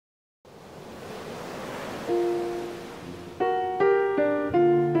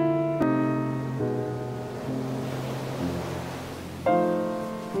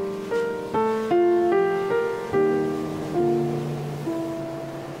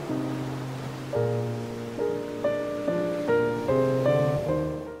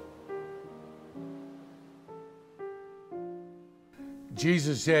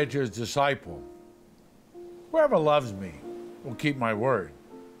Jesus said to his disciple, whoever loves me will keep my word,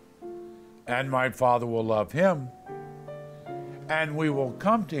 and my Father will love him, and we will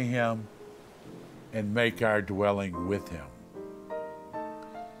come to him and make our dwelling with him.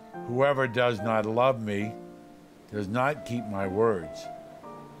 Whoever does not love me does not keep my words.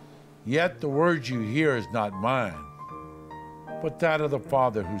 Yet the word you hear is not mine, but that of the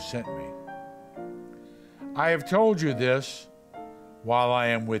Father who sent me. I have told you this while I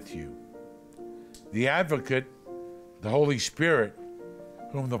am with you. The Advocate, the Holy Spirit,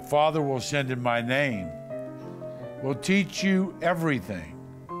 whom the Father will send in my name, will teach you everything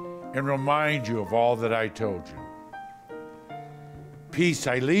and remind you of all that I told you. Peace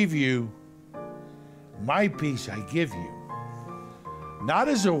I leave you, my peace I give you. Not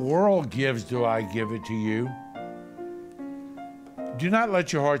as the world gives do I give it to you. Do not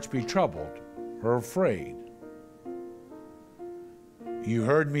let your hearts be troubled or afraid. You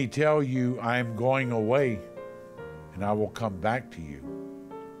heard me tell you I am going away, and I will come back to you.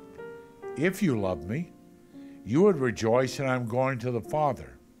 If you love me, you would rejoice that I am going to the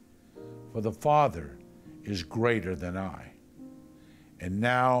Father, for the Father is greater than I. And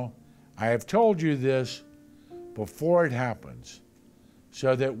now I have told you this before it happens,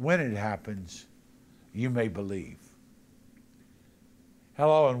 so that when it happens, you may believe.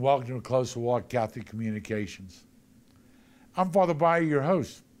 Hello and welcome to Closer Walk Catholic Communications. I'm Father Bayer, your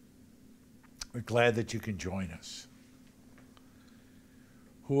host. We're glad that you can join us.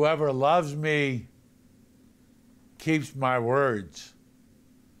 Whoever loves me keeps my words,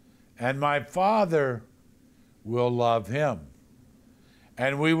 and my Father will love him,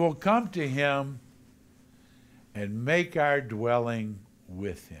 and we will come to him and make our dwelling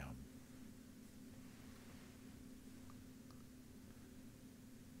with him.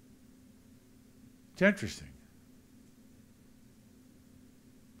 It's interesting.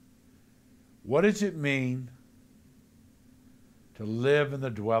 What does it mean to live in the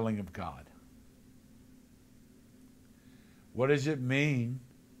dwelling of God? What does it mean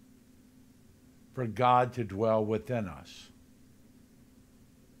for God to dwell within us?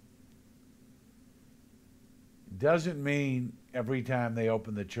 It doesn't mean every time they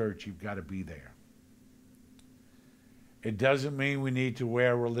open the church you've got to be there. It doesn't mean we need to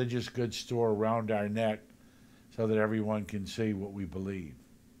wear a religious goods store around our neck so that everyone can see what we believe.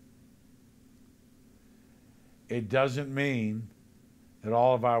 It doesn't mean that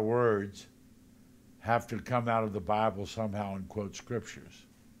all of our words have to come out of the Bible somehow and quote scriptures.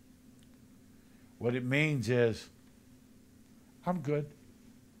 What it means is, I'm good.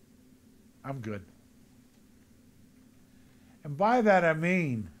 I'm good. And by that I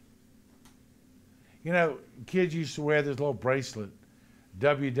mean, you know, kids used to wear this little bracelet,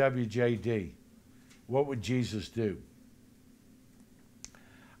 WWJD. What would Jesus do?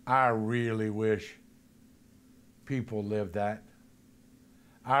 I really wish people lived that.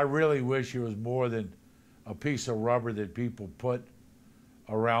 I really wish it was more than a piece of rubber that people put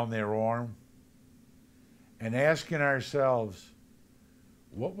around their arm. And asking ourselves,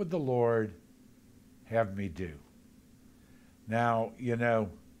 what would the Lord have me do? Now, you know,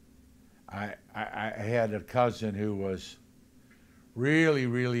 I had a cousin who was really,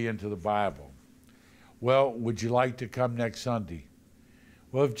 really into the Bible. Well, would you like to come next Sunday?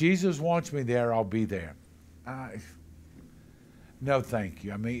 Well, if Jesus wants me there, I'll be there. No, thank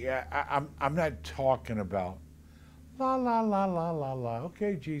you. I mean, I'm not talking about la, la, la, la, la, la.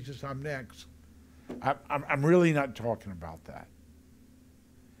 Okay, Jesus, I'm next. I'm really not talking about that.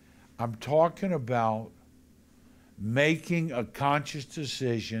 I'm talking about making a conscious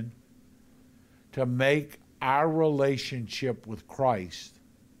decision to make our relationship with Christ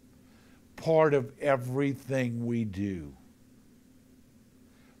part of everything we do.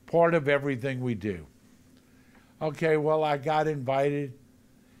 Part of everything we do. Okay, well, I got invited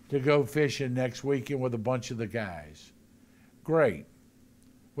to go fishing next weekend with a bunch of the guys. Great.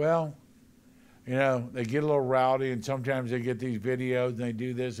 Well, you know, they get a little rowdy, and sometimes they get these videos, and they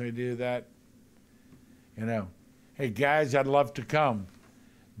do this, and they do that. You know, hey, guys, I'd love to come,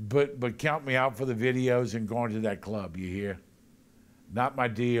 but count me out for the videos and going to that club, you hear? Not my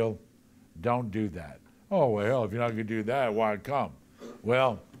deal. Don't do that. Oh, well, if you're not going to do that, why come?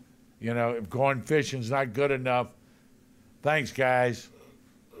 Well, you know, if going fishing's not good enough, thanks, guys.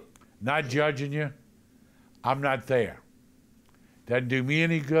 Not judging you. I'm not there. Doesn't do me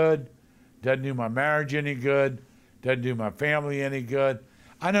any good. Doesn't do my marriage any good. Doesn't do my family any good.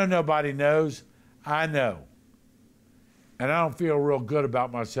 I know nobody knows. I know. And I don't feel real good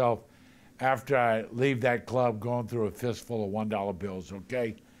about myself after I leave that club going through a fistful of $1 bills,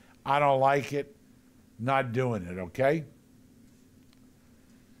 okay? I don't like it. Not doing it, okay?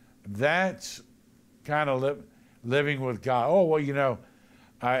 That's kind of living with God. Oh, well, you know,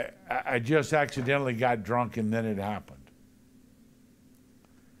 I just accidentally got drunk and then it happened.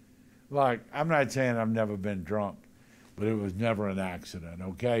 Like, I'm not saying I've never been drunk, but it was never an accident,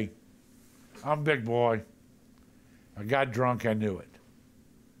 okay? I'm a big boy. I got drunk, I knew it.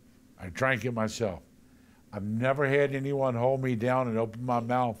 I drank it myself. I've never had anyone hold me down and open my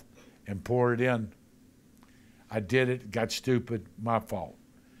mouth and pour it in. I did it, got stupid, my fault.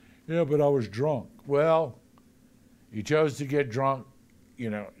 Yeah, but I was drunk. Well, you chose to get drunk, you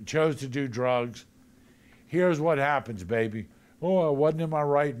know, chose to do drugs. Here's what happens, baby. Oh, I wasn't in my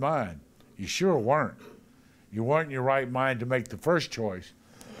right mind. You sure weren't. You weren't in your right mind to make the first choice,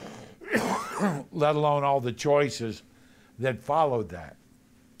 let alone all the choices that followed that.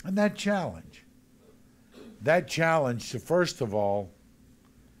 And that challenge to first of all,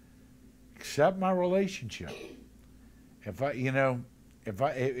 accept my relationship. If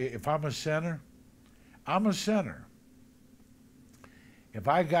I'm a sinner, I'm a sinner. If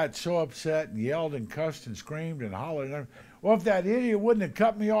I got so upset and yelled and cussed and screamed and hollered, well, if that idiot wouldn't have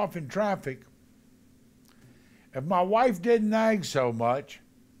cut me off in traffic, if my wife didn't nag so much,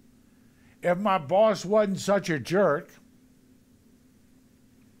 if my boss wasn't such a jerk,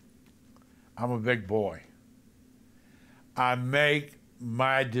 I'm a big boy. I make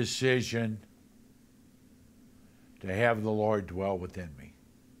my decision to have the Lord dwell within me.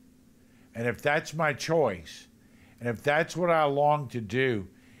 And if that's my choice, and if that's what I long to do,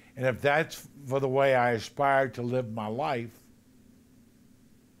 and if that's for the way I aspire to live my life,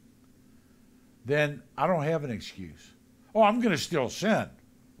 then I don't have an excuse. Oh, I'm going to still sin.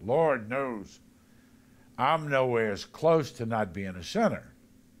 Lord knows I'm nowhere as close to not being a sinner.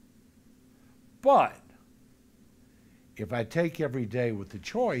 But if I take every day with the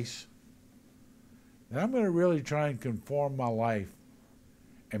choice, then I'm going to really try and conform my life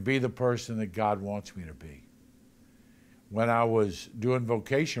and be the person that God wants me to be. When I was doing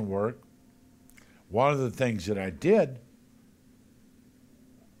vocation work, one of the things that I did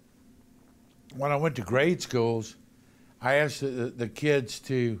when I went to grade schools, I asked the kids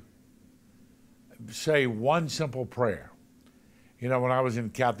to say one simple prayer. You know, when I was in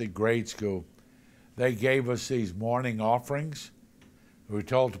Catholic grade school, they gave us these morning offerings. We were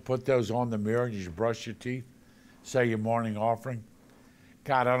told to put those on the mirror and you should brush your teeth, say your morning offering.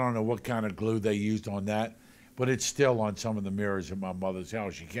 God, I don't know what kind of glue they used on that, but it's still on some of the mirrors in my mother's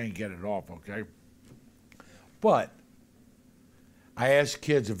house. You can't get it off, okay? But I ask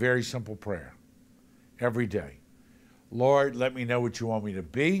kids a very simple prayer every day. Lord, let me know what you want me to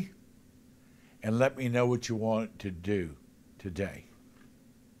be, and let me know what you want to do today.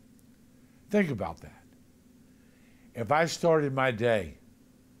 Think about that. If I started my day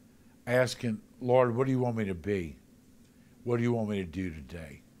asking, Lord, what do you want me to be? What do you want me to do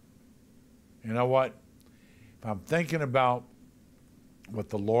today? You know what? If I'm thinking about what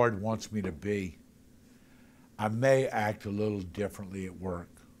the Lord wants me to be, I may act a little differently at work.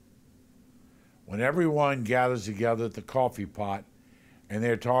 When everyone gathers together at the coffee pot and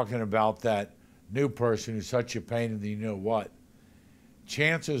they're talking about that new person who's such a pain in the you-know-what,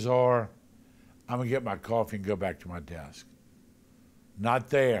 chances are I'm going to get my coffee and go back to my desk. Not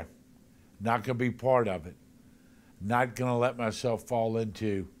there. Not going to be part of it. Not going to let myself fall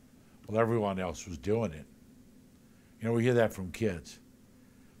into, well, everyone else was doing it. You know, we hear that from kids.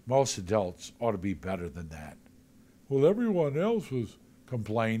 Most adults ought to be better than that. Well, everyone else was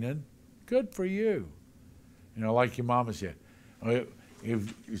complaining. Good for you. You know, like your mama said,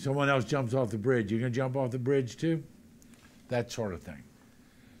 if someone else jumps off the bridge, you're going to jump off the bridge too? That sort of thing.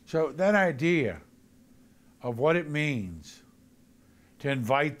 So that idea of what it means to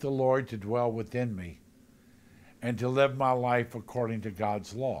invite the Lord to dwell within me and to live my life according to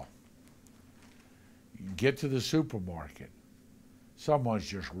God's law. You get to the supermarket. Someone's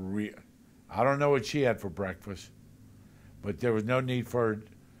just I don't know what she had for breakfast, but there was no need for her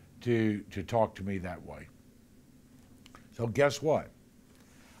to talk to me that way. So guess what?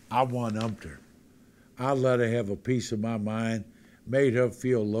 I one-upped her. I let her have a piece of my mind, made her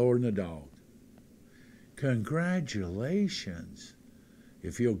feel lower than a dog. Congratulations.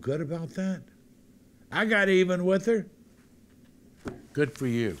 You feel good about that? I got even with her. Good for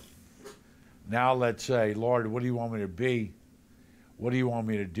you. Now let's say, Lord, what do you want me to be? What do you want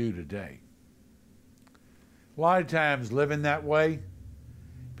me to do today? A lot of times living that way,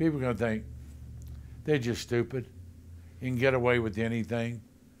 people are going to think they're just stupid. You can get away with anything.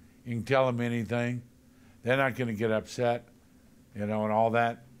 You can tell them anything. They're not going to get upset, you know, and all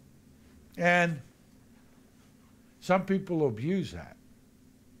that. And some people abuse that.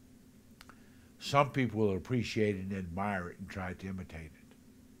 Some people will appreciate it and admire it and try to imitate it.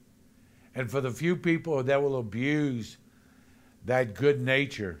 And for the few people that will abuse that good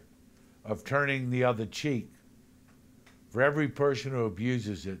nature of turning the other cheek, for every person who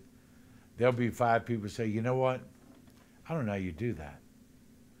abuses it, there'll be 5 people who say, you know what? I don't know how you do that.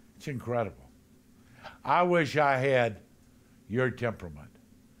 It's incredible. I wish I had your temperament.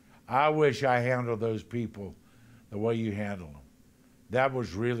 I wish I handled those people the way you handle them. That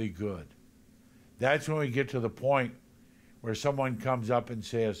was really good. That's when we get to the point where someone comes up and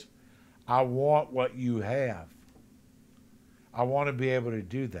says, I want what you have. I want to be able to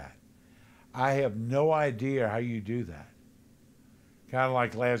do that. I have no idea how you do that. Kind of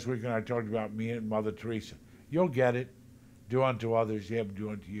like last week when I talked about me and Mother Teresa. You'll get it. Do unto others, you have them do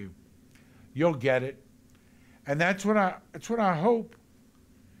unto you. You'll get it. And that's what I hope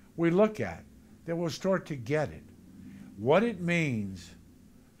we look at, that we'll start to get it. What it means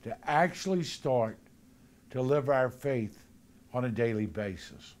to actually start to live our faith on a daily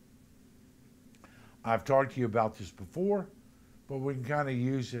basis. I've talked to you about this before, but we can kind of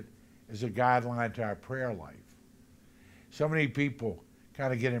use it as a guideline to our prayer life. So many people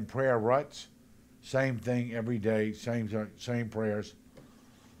kind of get in prayer ruts, same thing every day, same prayers.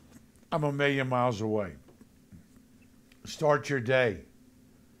 I'm a million miles away. Start your day.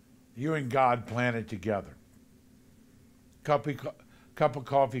 You and God plan it together. Cup of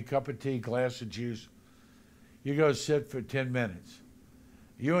coffee, cup of tea, glass of juice. You go sit for 10 minutes.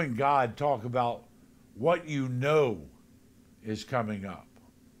 You and God talk about what you know is coming up.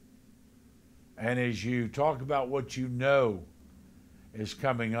 And as you talk about what you know is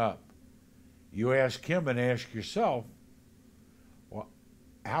coming up, you ask him and ask yourself, well,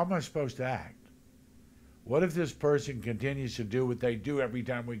 how am I supposed to act? What if this person continues to do what they do every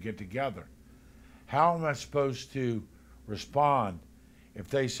time we get together? How am I supposed to respond if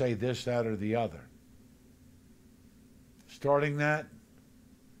they say this, that, or the other? Starting that,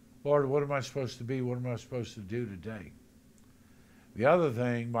 Lord, what am I supposed to be? What am I supposed to do today? The other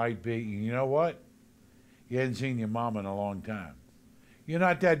thing might be, you know what? You hadn't seen your mom in a long time. You're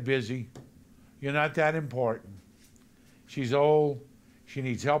not that busy. You're not that important. She's old. She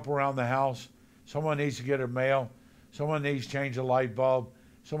needs help around the house. Someone needs to get her mail. Someone needs to change a light bulb.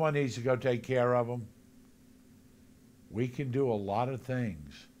 Someone needs to go take care of them. We can do a lot of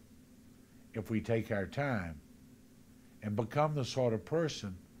things if we take our time and become the sort of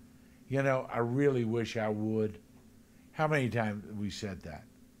person, you know, I really wish I would. How many times have we said that?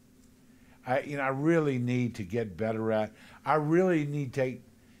 I really need to get better at. I really need to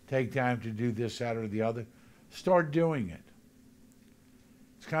take time to do this, that, or the other. Start doing it.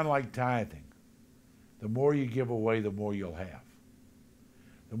 It's kind of like tithing. The more you give away, the more you'll have.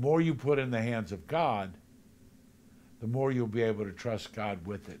 The more you put in the hands of God, the more you'll be able to trust God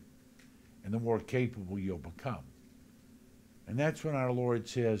with it, and the more capable you'll become. And that's when our Lord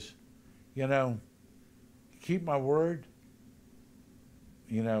says, you know, keep my word,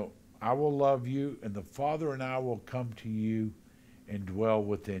 you know, I will love you, and the Father and I will come to you and dwell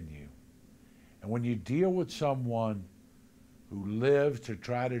within you. And when you deal with someone who lives to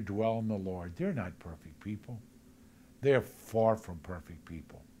try to dwell in the Lord, they're not perfect people. They're far from perfect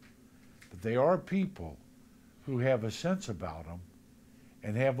people. But they are people who have a sense about them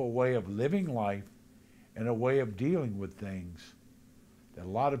and have a way of living life and a way of dealing with things that a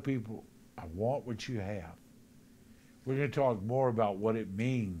lot of people, I want what you have. We're going to talk more about what it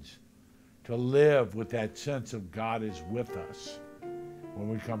means to live with that sense of God is with us when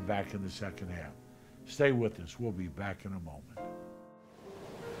we come back in the second half. Stay with us. We'll be back in a moment.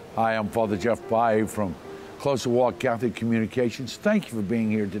 Hi, I'm Father Jeff Bae from Closer Walk Catholic Communications. Thank you for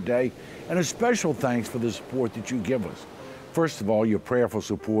being here today, and a special thanks for the support that you give us. First of all, your prayerful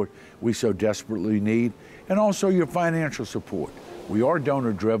support we so desperately need, and also your financial support. We are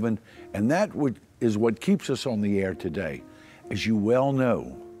donor-driven, and that is what keeps us on the air today. As you well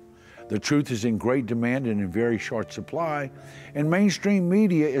know, the truth is in great demand and in very short supply, and mainstream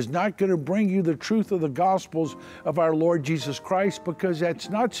media is not going to bring you the truth of the Gospels of our Lord Jesus Christ because that's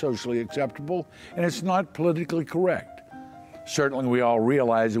not socially acceptable and it's not politically correct. Certainly we all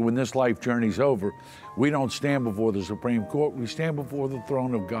realize that when this life journey's over, we don't stand before the Supreme Court, we stand before the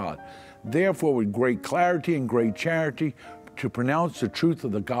throne of God. Therefore, with great clarity and great charity, to pronounce the truth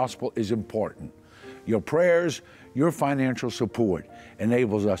of the gospel is important. Your prayers, your financial support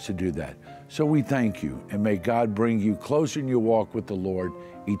enables us to do that. So we thank you, and may God bring you closer in your walk with the Lord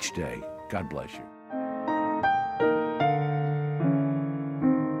each day. God bless you.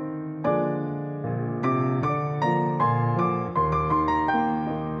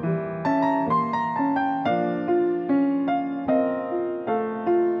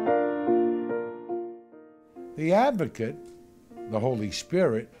 The Advocate, the Holy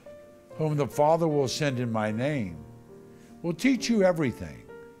Spirit, whom the Father will send in my name, will teach you everything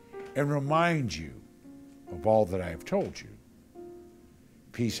and remind you of all that I have told you.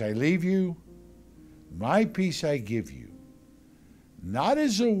 Peace I leave you, my peace I give you. Not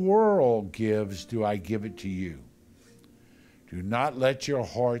as the world gives do I give it to you. Do not let your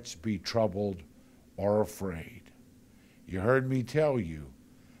hearts be troubled or afraid. You heard me tell you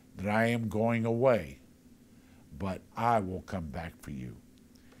that I am going away, but I will come back for you.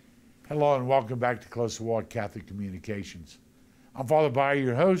 Hello and welcome back to Close to Walk Catholic Communications. I'm Father Bayer,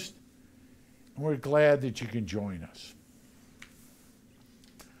 your host, and we're glad that you can join us.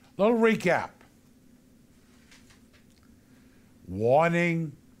 Little recap.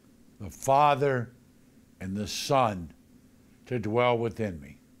 Wanting the Father and the Son to dwell within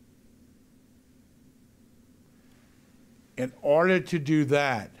me. In order to do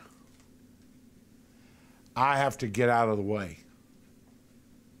that, I have to get out of the way.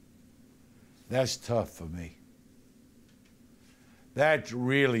 That's tough for me. That's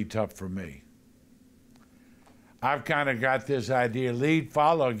really tough for me. I've kind of got this idea, lead,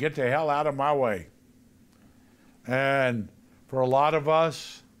 follow, get the hell out of my way. And for a lot of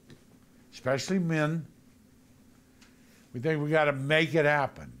us, especially men, we think we got to make it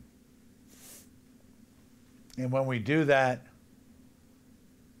happen. And when we do that,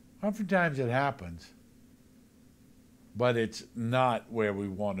 oftentimes it happens, but it's not where we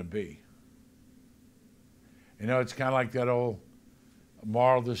want to be. You know, it's kind of like that old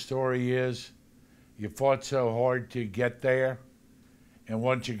moral of the story is, you fought so hard to get there, and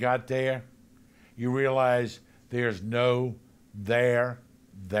once you got there, you realize there's no there.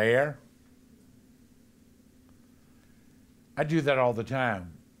 I do that all the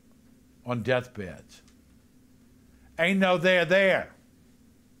time on deathbeds. Ain't no there.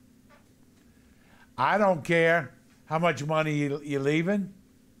 I don't care how much money you're leaving.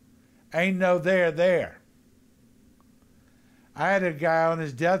 Ain't no there. I had a guy on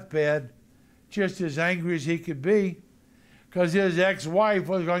his deathbed just as angry as he could be because his ex-wife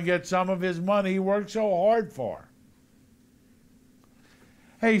was going to get some of his money he worked so hard for.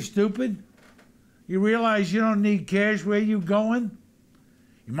 Hey, stupid, you realize you don't need cash where you going?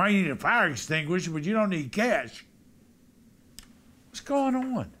 You might need a fire extinguisher, but you don't need cash. What's going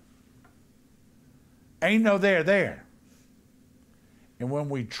on? Ain't no there. And when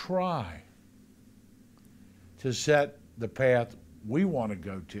we try to set the path we want to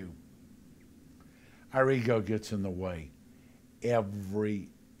go to, our ego gets in the way every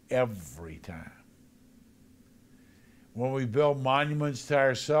time. When we build monuments to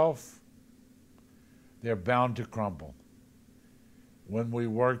ourselves, they're bound to crumble. When we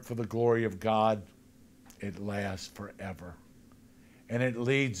work for the glory of God, it lasts forever. And it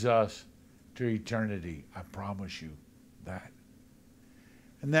leads us to eternity. I promise you that.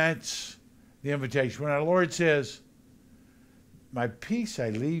 And that's the invitation. When our Lord says, my peace I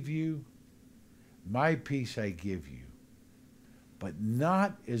leave you, my peace I give you, but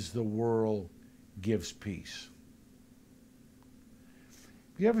not as the world gives peace.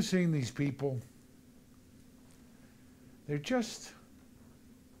 Have you ever seen these people? They're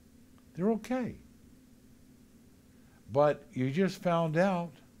okay. But you just found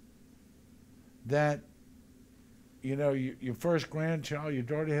out that, you know, your first grandchild, your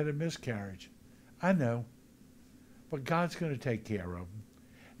daughter had a miscarriage. I know. But God's going to take care of them.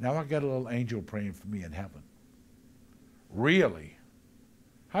 Now I got a little angel praying for me in heaven. Really?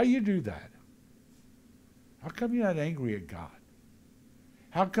 How you do that? How come you're not angry at God?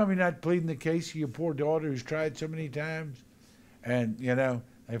 How come you're not pleading the case of your poor daughter who's tried so many times and, you know,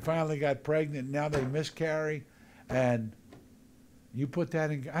 they finally got pregnant and now they miscarry and you put that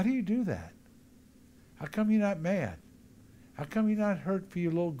in? How do you do that? How come you're not mad? How come you're not hurt for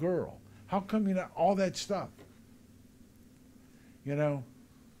your little girl? How come you're not all that stuff? You know,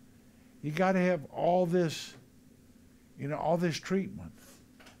 you got to have all this, you know, all this treatment.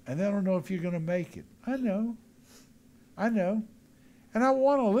 And I don't know if you're going to make it. I know. And I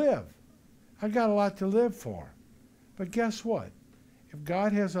want to live. I got a lot to live for. But guess what? If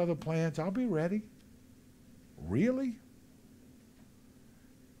God has other plans, I'll be ready. Really?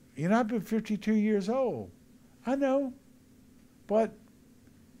 You know, I've been 52 years old. I know. But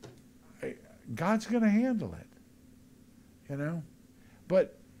God's going to handle it. You know?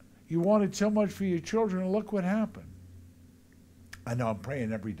 But you wanted so much for your children, and look what happened. I know I'm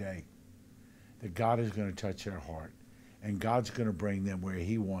praying every day that God is going to touch their heart, and God's going to bring them where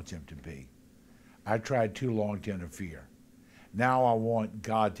He wants them to be. I tried too long to interfere. Now I want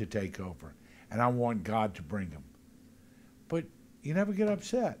God to take over, and I want God to bring them. But you never get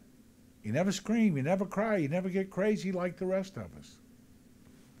upset. You never scream. You never cry. You never get crazy like the rest of us.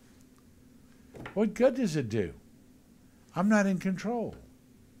 What good does it do? I'm not in control.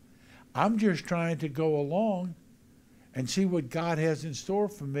 I'm just trying to go along and see what God has in store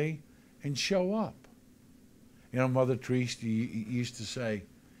for me and show up. You know, Mother Teresa used to say,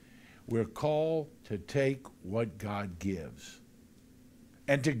 we're called to take what God gives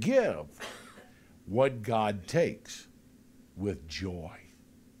and to give what God takes with joy.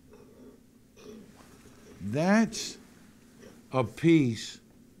 That's a peace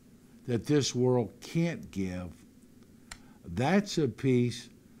that this world can't give. That's a peace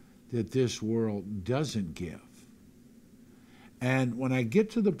that this world doesn't give. And when I get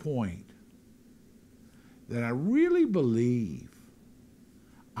to the point that I really believe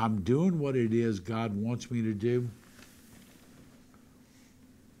I'm doing what it is God wants me to do,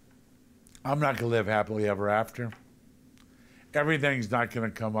 I'm not going to live happily ever after. Everything's not going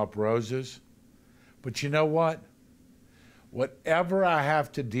to come up roses. But you know what? Whatever I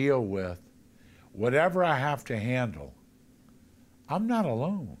have to deal with, whatever I have to handle, I'm not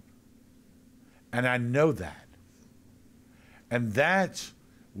alone. And I know that. And that's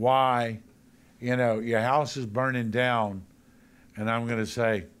why, you know, your house is burning down, and I'm going to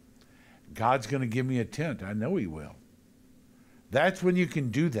say, God's going to give me a tent. I know he will. That's when you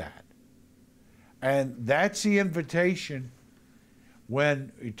can do that. And that's the invitation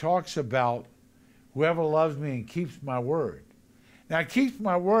when he talks about whoever loves me and keeps my word. Now, keeps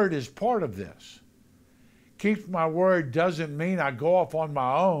my word is part of this. Keeps my word doesn't mean I go off on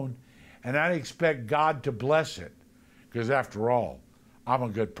my own and I expect God to bless it. Because after all, I'm a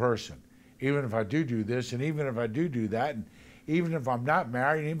good person. Even if I do this, and even if I do that, and even if I'm not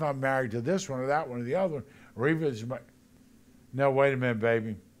married, even if I'm married to this one or that one or the other, or even if it's my... No, wait a minute,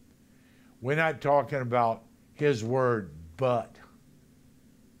 baby. We're not talking about his word, but.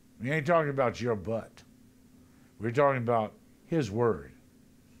 We ain't talking about your but. We're talking about his word.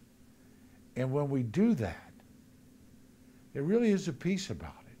 And when we do that, there really is a peace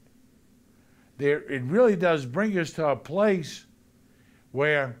about it. It really does bring us to a place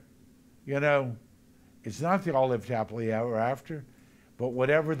where, you know, it's not they all lived happily ever after, but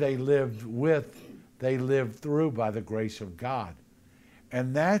whatever they lived with, they lived through by the grace of God.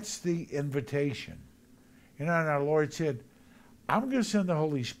 And that's the invitation. You know, and our Lord said, I'm going to send the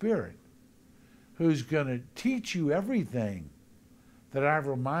Holy Spirit who's going to teach you everything that I've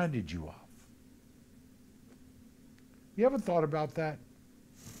reminded you of. You ever thought about that?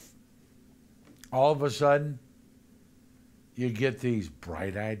 All of a sudden, you get these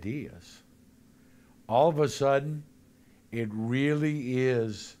bright ideas. All of a sudden, it really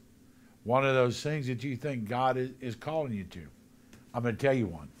is one of those things that you think God is calling you to. I'm going to tell you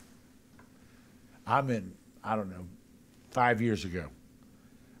one. I don't know, 5 years ago.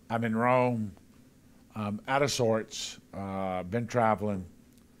 I'm in Rome, out of sorts, been traveling,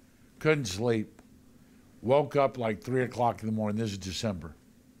 couldn't sleep, woke up like 3 o'clock in the morning. This is December.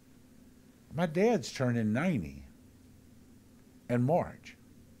 My dad's turning 90 in March.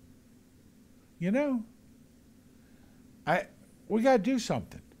 You know, we got to do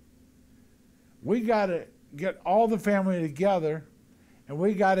something. We got to get all the family together, and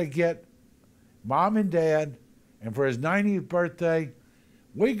we got to get Mom and Dad, and for his 90th birthday,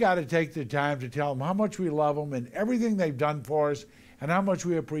 we got to take the time to tell them how much we love them and everything they've done for us and how much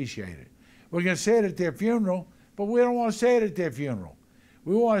we appreciate it. We're going to say it at their funeral, but we don't want to say it at their funeral.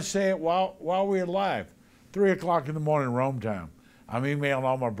 We want to say it while we're alive. 3 o'clock in the morning, Rome time. I'm emailing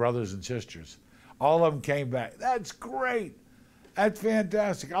all my brothers and sisters. All of them came back. That's great. That's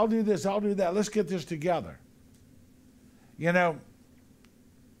fantastic. I'll do this. I'll do that. Let's get this together. You know,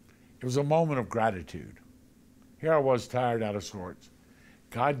 it was a moment of gratitude. Here I was, tired, out of sorts.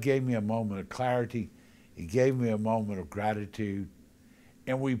 God gave me a moment of clarity. He gave me a moment of gratitude,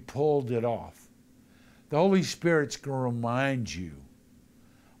 and we pulled it off. The Holy Spirit's going to remind you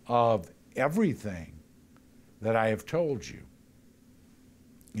of everything that I have told you.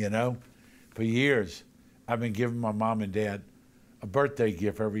 You know, for years, I've been giving my mom and dad a birthday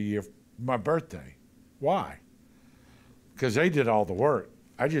gift every year for my birthday. Why? Because they did all the work.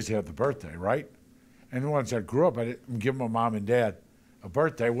 I just had the birthday, right? And once I grew up, I didn't give my mom and dad a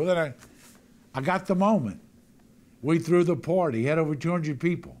birthday. Well, then I got the moment. We threw the party, had over 200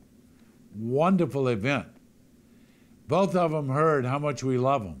 people. Wonderful event. Both of them heard how much we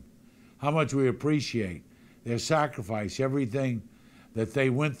love them, how much we appreciate their sacrifice, everything that they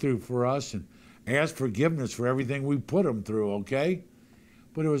went through for us, and asked forgiveness for everything we put them through, okay?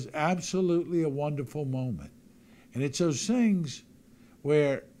 But it was absolutely a wonderful moment. And it's those things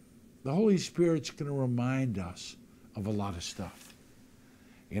where the Holy Spirit's going to remind us of a lot of stuff.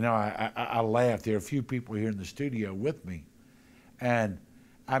 You know, I laugh. There are a few people here in the studio with me, and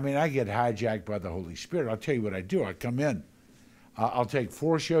I mean, I get hijacked by the Holy Spirit. I'll tell you what I do. I come in. I'll take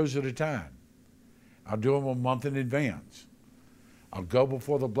 4 shows at a time. I'll do them a month in advance. I'll go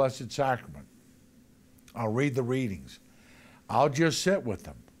before the Blessed Sacrament. I'll read the readings. I'll just sit with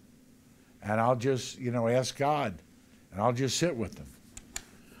them. And I'll just, ask God. And I'll just sit with them.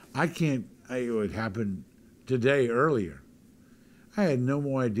 It happened today earlier. I had no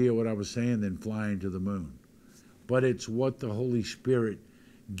more idea what I was saying than flying to the moon. But it's what the Holy Spirit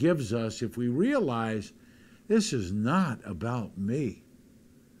gives us if we realize this is not about me.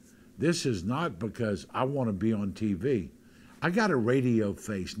 This is not because I want to be on TV. I got a radio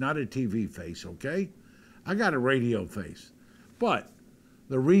face, not a TV face, okay? I got a radio face. But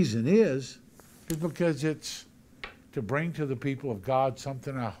the reason is because it's to bring to the people of God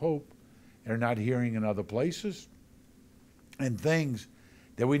something I hope they're not hearing in other places, and things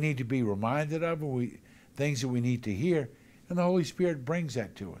that we need to be reminded of, and things that we need to hear, and the Holy Spirit brings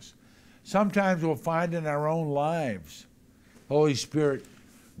that to us. Sometimes we'll find in our own lives, the Holy Spirit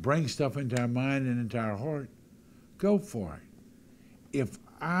brings stuff into our mind and into our heart. Go for it. If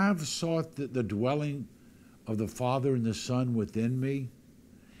I've sought the dwelling of the Father and the Son within me,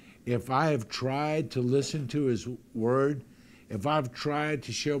 if I have tried to listen to His Word, if I've tried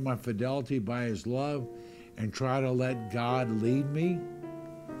to show my fidelity by His love and try to let God lead me,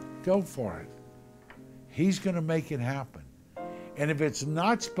 go for it. He's going to make it happen. And if it's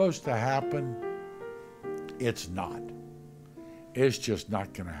not supposed to happen, it's not. It's just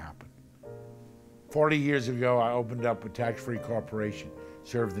not going to happen. 40 years ago, I opened up a tax-free corporation,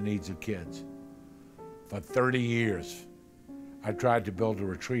 served the needs of kids. For 30 years, I tried to build a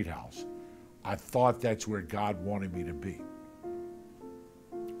retreat house. I thought that's where God wanted me to be.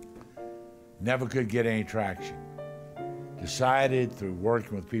 Never could get any traction. Decided through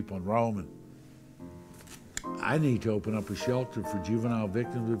working with people in Rome, and I need to open up a shelter for juvenile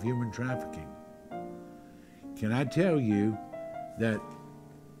victims of human trafficking. Can I tell you that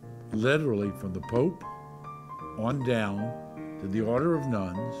literally from the Pope on down to the Order of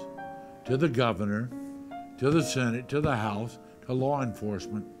Nuns, to the governor, to the Senate, to the House, to law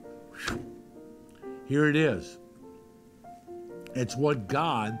enforcement, here it is. It's what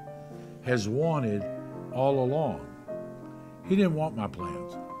God has wanted all along. He didn't want my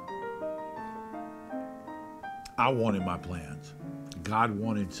plans. I wanted my plans. God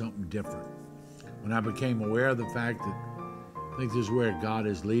wanted something different. When I became aware of the fact that I think this is where God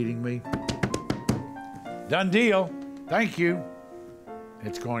is leading me, done deal. Thank you.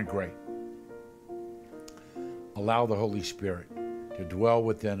 It's going great. Allow the Holy Spirit to dwell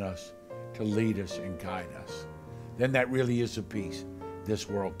within us, to lead us and guide us. Then that really is a peace this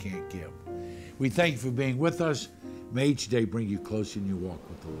world can't give. We thank you for being with us. May each day bring you closer in your walk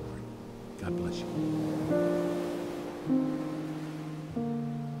with the Lord. God bless you.